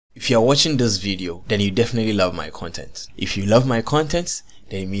If you are watching this video, then you definitely love my content. If you love my content,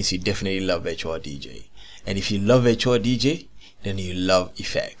 then it means you definitely love VirtualDJ. And if you love VirtualDJ, then you love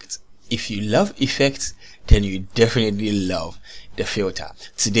effects. If you love effects, then you definitely love the filter.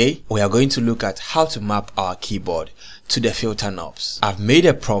 Today, we are going to look at how to map our keyboard to the filter knobs. I've made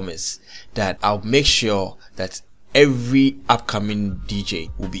a promise that I'll make sure that every upcoming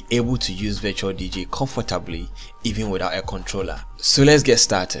DJ will be able to use VirtualDJ comfortably even without a controller. So let's get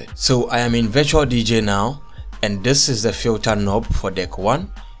started. So I am in VirtualDJ now, and this is the filter knob for deck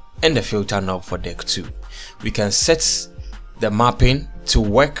 1 and the filter knob for deck 2. We can set the mapping to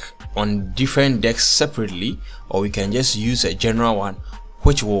work on different decks separately, or we can just use a general one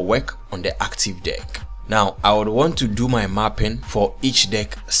which will work on the active deck. Now I would want to do my mapping for each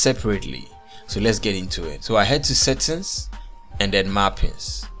deck separately. So let's get into it. So I head to settings and then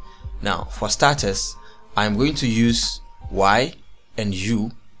mappings. Now for starters, I'm going to use Y and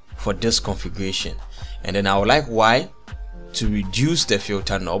U for this configuration, and then I would like Y to reduce the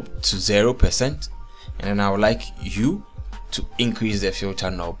filter knob to 0%, and then I would like U to increase the filter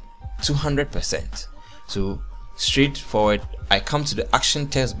knob to 100%. So straightforward, I come to the action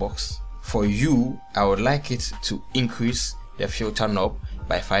text box. For U, I would like it to increase the filter knob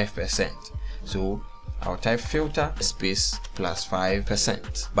by 5%. So I'll type filter space plus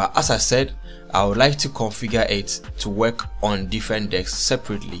 5%. But as I said, I would like to configure it to work on different decks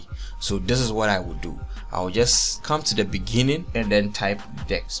separately. So this is what I would do. I'll just come to the beginning and then type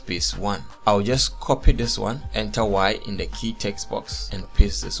deck space 1. I'll just copy this one, enter Y in the key text box and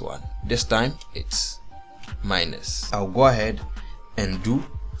paste this one. This time it's minus. I'll go ahead and do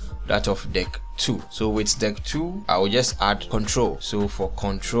that of deck 2. So with deck 2, I will just add control. So for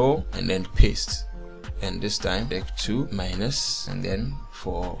control and then paste, and this time deck 2 minus, and then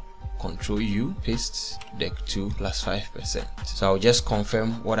for control U, paste deck 2 plus 5%. So I'll just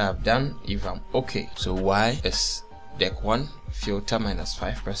confirm what I've done if I'm okay. So Y is deck 1 filter minus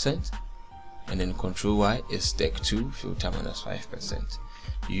 5%, and then control Y is deck 2 filter minus 5%.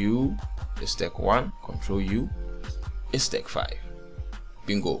 U is deck 1, control U is deck 5.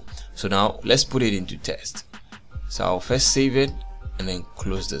 Bingo. So now let's put it into test. So I'll first save it and then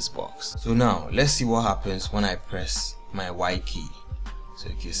close this box. So now let's see what happens when I press my Y key. So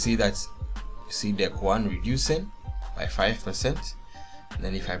you can see that, you see deck 1 reducing by 5%, and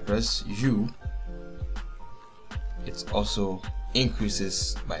then if I press U, it also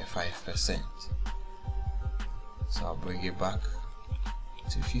increases by 5%. So I'll bring it back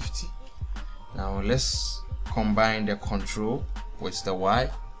to 50. Now let's combine the control with the Y.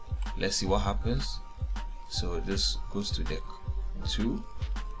 Let's see what happens. So this goes to deck 2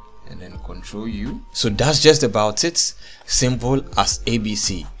 and then control U. So that's just about it. Simple as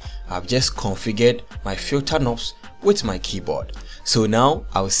ABC. I've just configured my filter knobs with my keyboard. So now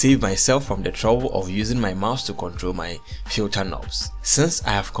I'll save myself from the trouble of using my mouse to control my filter knobs, since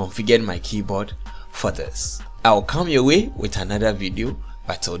I have configured my keyboard for this. I'll come your way with another video,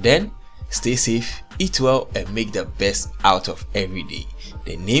 but till then, stay safe, eat well, and make the best out of every day.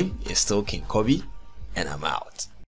 The name is still King Kobe, and I'm out.